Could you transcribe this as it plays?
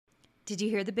Did you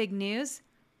hear the big news?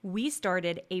 We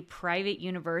started a private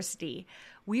university.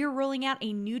 We are rolling out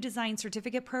a new design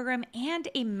certificate program and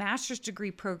a master's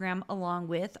degree program along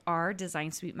with our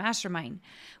Design Suite Mastermind.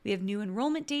 We have new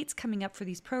enrollment dates coming up for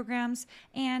these programs.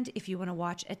 And if you want to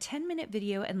watch a 10-minute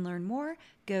video and learn more,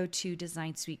 go to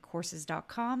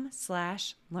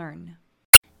designsuitecourses.com/learn.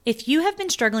 If you have been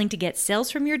struggling to get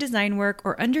sales from your design work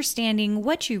or understanding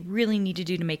what you really need to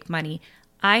do to make money,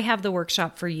 I have the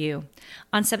workshop for you.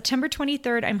 On September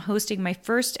 23rd, I'm hosting my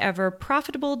first ever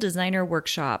Profitable Designer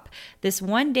Workshop. This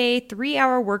one-day,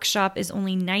 3-hour workshop is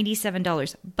only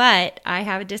 $97, but I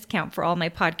have a discount for all my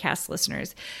podcast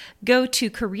listeners. Go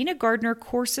to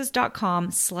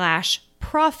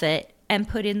karinagardnercourses.com/profit and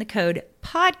put in the code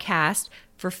podcast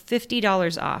for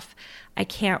 $50 off. I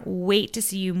can't wait to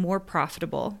see you more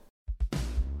profitable.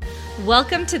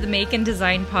 Welcome to the Make and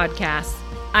Design Podcast.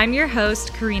 I'm your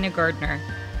host, Karina Gardner.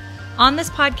 On this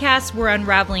podcast, we're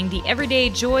unraveling the everyday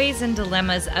joys and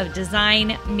dilemmas of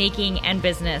design, making, and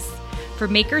business. For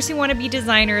makers who want to be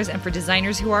designers and for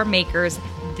designers who are makers,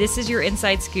 this is your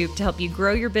inside scoop to help you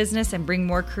grow your business and bring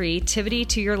more creativity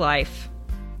to your life.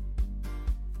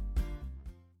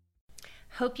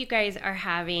 Hope you guys are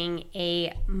having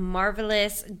a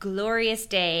marvelous, glorious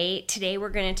day. Today we're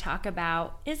going to talk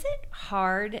about, is it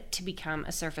hard to become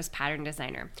a surface pattern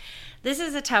designer? This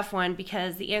is a tough one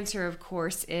because the answer, of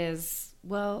course, is,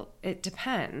 well, it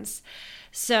depends.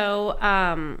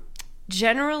 So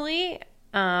generally,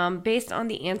 based on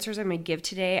the answers I'm going to give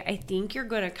today, I think you're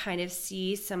going to kind of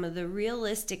see some of the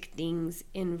realistic things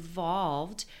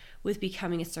involved with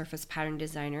becoming a surface pattern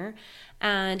designer.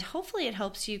 And hopefully it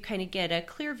helps you kind of get a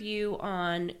clear view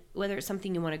on whether it's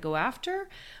something you want to go after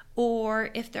or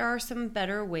if there are some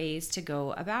better ways to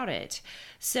go about it.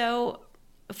 So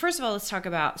first of all, let's talk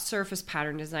about surface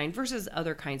pattern design versus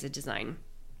other kinds of design.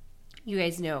 You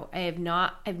guys know I've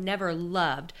never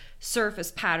loved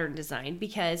surface pattern design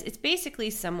because it's basically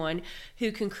someone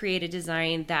who can create a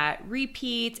design that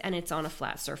repeats and it's on a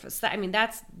flat surface.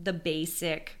 That's the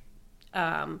basic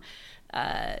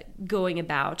going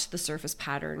about the surface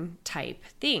pattern type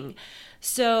thing.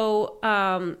 So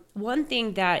one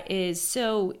thing that is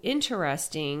so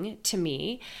interesting to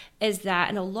me is that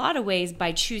in a lot of ways,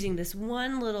 by choosing this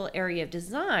one little area of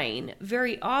design,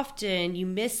 very often you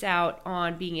miss out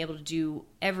on being able to do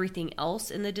everything else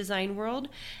in the design world.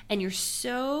 And you're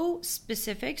so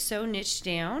specific, so niched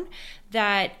down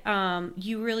that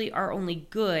you really are only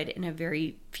good in a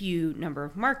very few number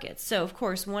of markets. So of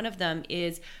course, one of them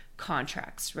is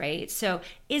contracts, right? So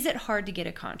is it hard to get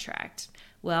a contract?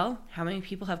 Well, how many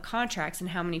people have contracts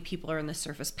and how many people are in the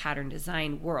surface pattern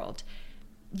design world?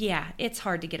 Yeah, it's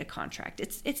hard to get a contract.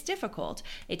 It's difficult.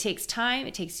 It takes time.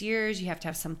 It takes years. You have to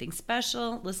have something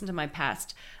special. Listen to my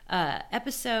past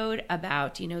episode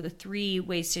about, the 3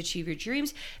 ways to achieve your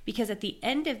dreams, because at the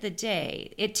end of the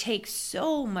day, it takes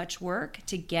so much work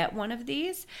to get one of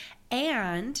these.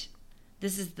 And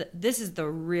this is the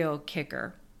real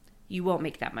kicker. You won't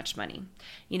make that much money.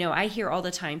 I hear all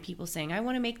the time people saying, I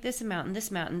want to make this amount and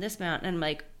this amount and this amount. And I'm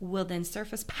like, well, then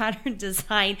surface pattern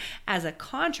design as a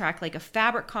contract, like a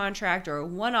fabric contract or a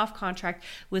one-off contract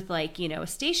with a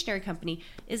stationery company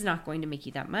is not going to make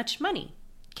you that much money.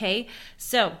 Okay.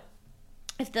 So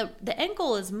if the end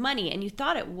goal is money and you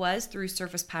thought it was through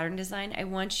surface pattern design, I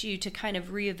want you to kind of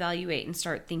reevaluate and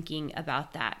start thinking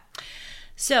about that.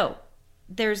 So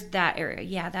there's that area.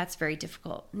 Yeah, that's very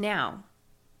difficult. Now,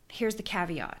 here's the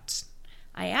caveat.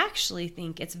 I actually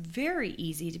think it's very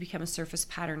easy to become a surface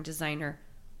pattern designer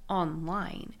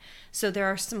online. So there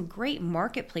are some great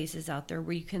marketplaces out there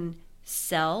where you can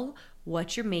sell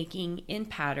what you're making in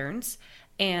patterns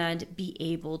and be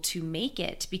able to make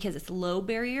it because it's low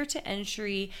barrier to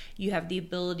entry. You have the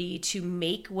ability to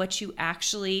make what you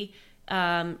actually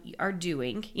are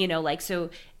doing, so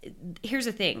here's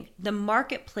the thing. The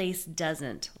marketplace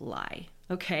doesn't lie.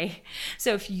 Okay.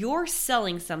 So if you're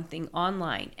selling something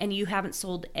online and you haven't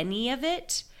sold any of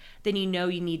it, then you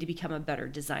need to become a better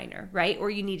designer, right? Or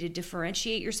you need to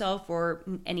differentiate yourself or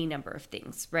any number of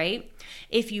things, right?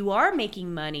 If you are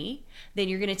making money, then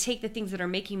you're going to take the things that are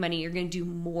making money, you're going to do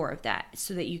more of that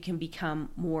so that you can become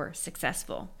more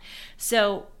successful.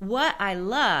 So what I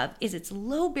love is it's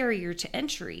low barrier to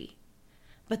entry.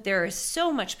 But there is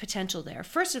so much potential there.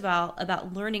 First of all,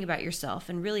 about learning about yourself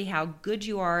and really how good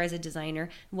you are as a designer,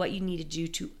 what you need to do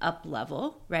to up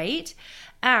level, right?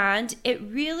 And it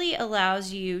really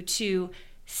allows you to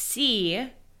see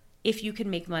if you can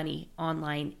make money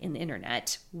online in the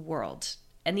internet world.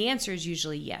 And the answer is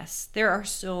usually yes. There are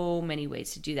so many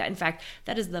ways to do that. In fact,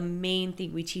 that is the main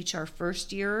thing we teach our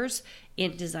first years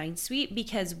in Design Suite,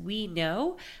 because we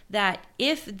know that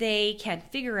if they can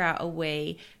figure out a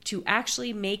way to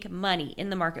actually make money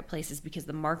in the marketplaces, because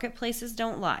the marketplaces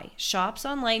don't lie, shops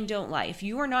online don't lie. If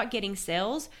you are not getting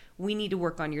sales, we need to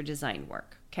work on your design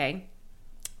work, okay?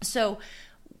 So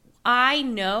I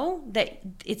know that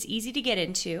it's easy to get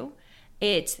into.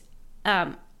 It's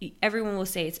everyone will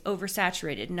say it's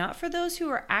oversaturated, not for those who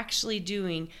are actually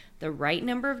doing the right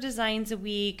number of designs a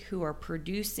week, who are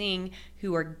producing,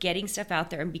 who are getting stuff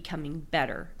out there and becoming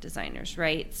better designers,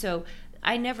 right? So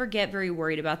I never get very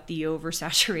worried about the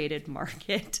oversaturated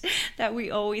market that we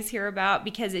always hear about,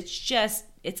 because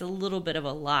it's a little bit of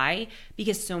a lie,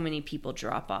 because so many people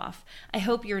drop off. I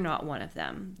hope you're not one of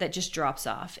them that just drops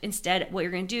off. Instead, what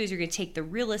you're going to do is you're going to take the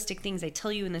realistic things I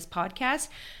tell you in this podcast,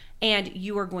 and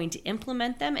you are going to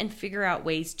implement them and figure out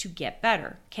ways to get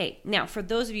better. Okay, now for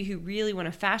those of you who really want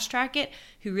to fast track it,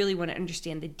 who really want to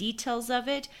understand the details of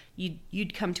it,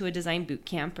 you'd come to a design boot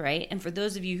camp, right? And for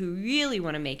those of you who really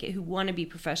want to make it, who want to be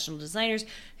professional designers,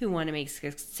 who want to make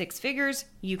six figures,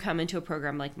 you come into a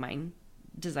program like mine,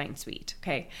 Design Suite,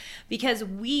 okay? Because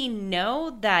we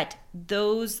know that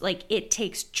it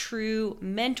takes true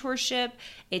mentorship,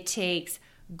 it takes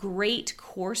great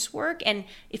coursework. And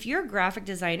if you're a graphic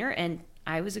designer, and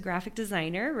I was a graphic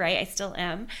designer, right? I still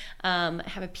am. I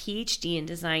have a PhD in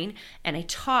design, and I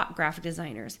taught graphic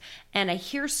designers. And I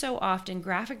hear so often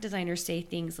graphic designers say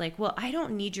things like, well, I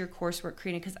don't need your coursework,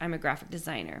 Karina, because I'm a graphic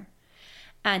designer.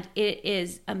 And it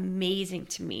is amazing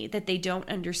to me that they don't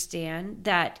understand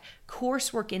that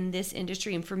coursework in this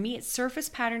industry, and for me, it's surface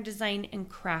pattern design and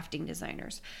crafting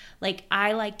designers. Like,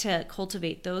 I like to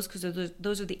cultivate those because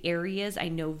those are the areas I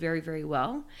know very, very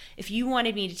well. If you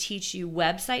wanted me to teach you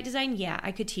website design, yeah,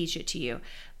 I could teach it to you.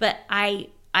 But I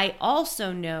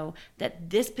also know that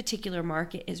this particular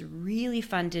market is really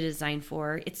fun to design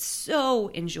for. It's so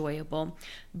enjoyable.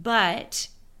 But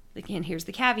again, here's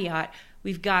the caveat.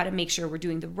 We've got to make sure we're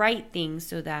doing the right things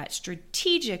so that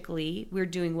strategically we're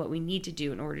doing what we need to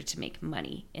do in order to make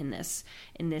money in this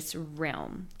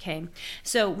realm, okay?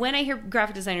 So when I hear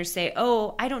graphic designers say,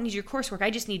 oh, I don't need your coursework, I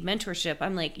just need mentorship,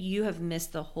 I'm like, you have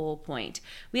missed the whole point.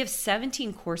 We have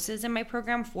 17 courses in my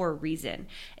program for a reason.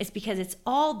 It's because it's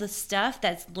all the stuff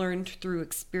that's learned through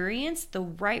experience, the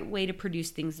right way to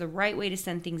produce things, the right way to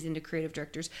send things into creative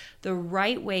directors, the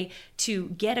right way to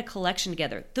get a collection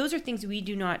together. Those are things we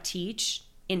do not teach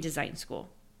in design school.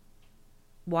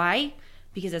 Why?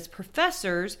 Because as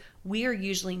professors, we are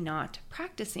usually not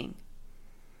practicing.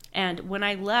 And when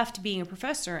I left being a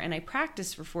professor and I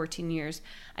practiced for 14 years,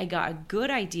 I got a good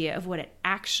idea of what it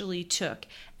actually took.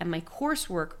 And my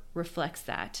coursework reflects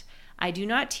that. I do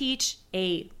not teach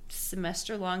a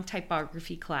semester-long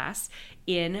typography class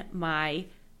in my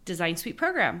Design Suite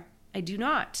program. I do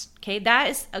not. Okay, that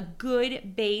is a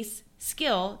good base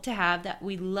skill to have that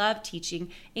we love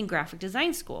teaching in graphic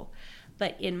design school.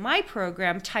 But in my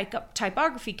program,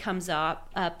 typography comes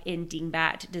up in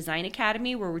Dingbat Design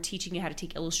Academy, where we're teaching you how to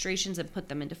take illustrations and put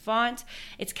them into fonts.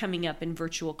 It's coming up in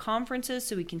virtual conferences,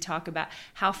 so we can talk about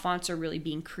how fonts are really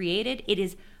being created. It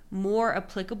is more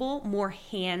applicable, more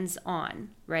hands-on,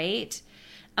 right?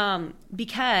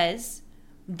 Because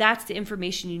that's the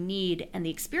information you need and the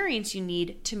experience you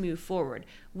need to move forward.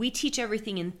 We teach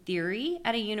everything in theory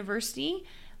at a university.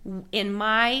 In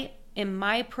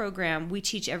my program, we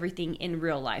teach everything in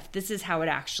real life. This is how it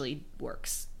actually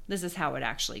works. This is how it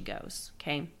actually goes,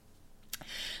 okay?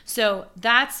 So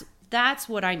that's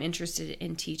what I'm interested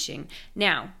in teaching.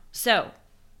 Now,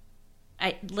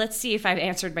 let's see if I've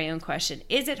answered my own question.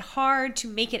 Is it hard to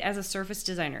make it as a surface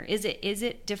designer? Is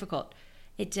it difficult?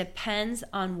 It depends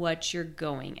on what you're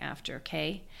going after,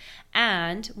 okay?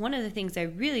 And one of the things I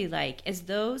really like is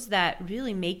those that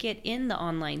really make it in the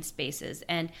online spaces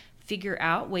and figure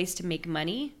out ways to make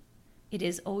money. It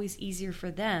is always easier for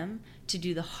them to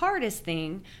do the hardest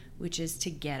thing, which is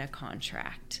to get a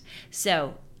contract.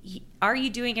 So are you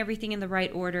doing everything in the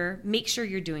right order? Make sure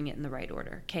you're doing it in the right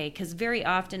order, okay? Because very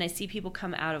often I see people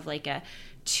come out of like a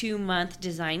 2-month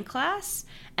design class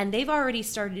and they've already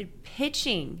started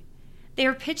pitching.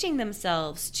 They're pitching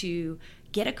themselves to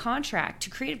get a contract to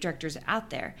creative directors out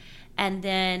there. And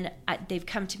then they've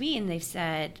come to me and they've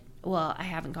said, well, I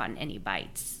haven't gotten any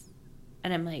bites.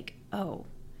 And I'm like, oh,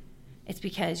 it's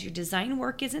because your design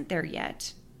work isn't there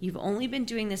yet. You've only been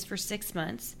doing this for 6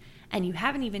 months and you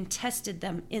haven't even tested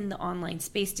them in the online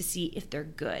space to see if they're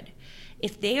good.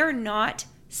 If they are not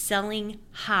selling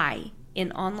high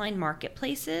in online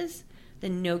marketplaces,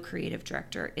 then no creative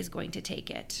director is going to take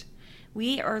it.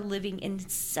 We are living in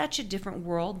such a different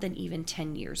world than even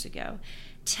 10 years ago.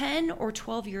 10 or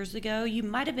 12 years ago, you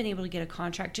might have been able to get a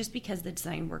contract just because the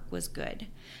design work was good.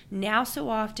 Now, so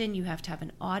often you have to have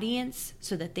an audience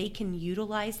so that they can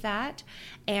utilize that,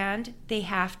 and they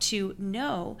have to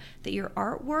know that your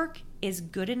artwork is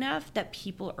good enough that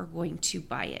people are going to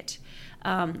buy it.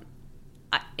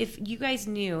 If you guys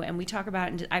knew, and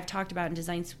I've talked about in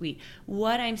Design Suite,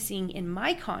 what I'm seeing in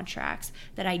my contracts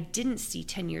that I didn't see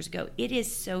 10 years ago, it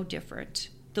is so different.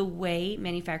 The way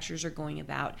manufacturers are going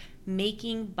about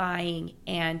making, buying,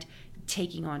 and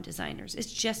taking on designers.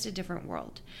 It's just a different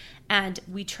world. And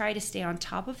we try to stay on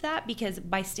top of that because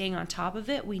by staying on top of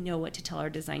it, we know what to tell our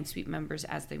Design Suite members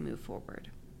as they move forward.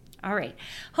 All right.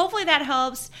 Hopefully that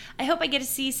helps. I hope I get to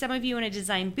see some of you in a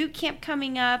design boot camp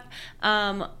coming up.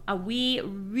 We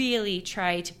really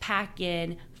try to pack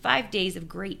in 5 days of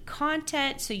great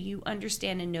content so you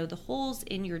understand and know the holes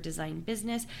in your design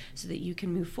business so that you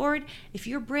can move forward. If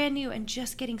you're brand new and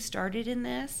just getting started in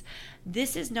this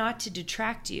is not to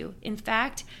detract you. In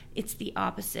fact, it's the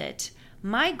opposite.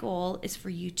 My goal is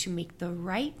for you to make the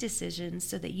right decisions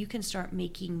so that you can start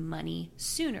making money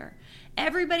sooner.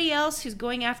 Everybody else who's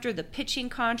going after the pitching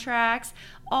contracts,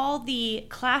 all the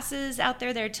classes out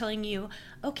there that are telling you,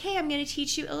 okay, I'm going to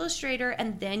teach you Illustrator,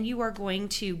 and then you are going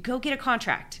to go get a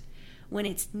contract. When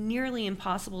it's nearly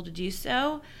impossible to do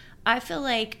so, I feel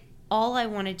like all I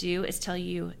want to do is tell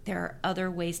you there are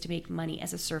other ways to make money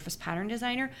as a surface pattern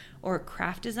designer or a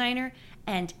craft designer,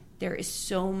 and there is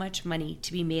so much money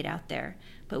to be made out there.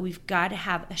 But we've got to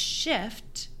have a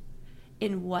shift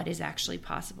in what is actually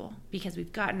possible because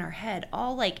we've gotten our head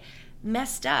all like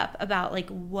messed up about like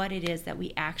what it is that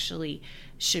we actually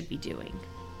should be doing.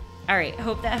 All right, I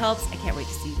hope that helps. I can't wait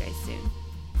to see you guys soon.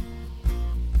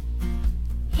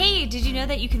 Hey, did you know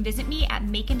that you can visit me at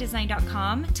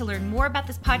makeanddesign.com to learn more about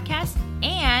this podcast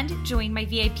and join my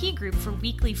VIP group for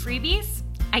weekly freebies?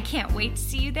 I can't wait to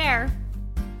see you there.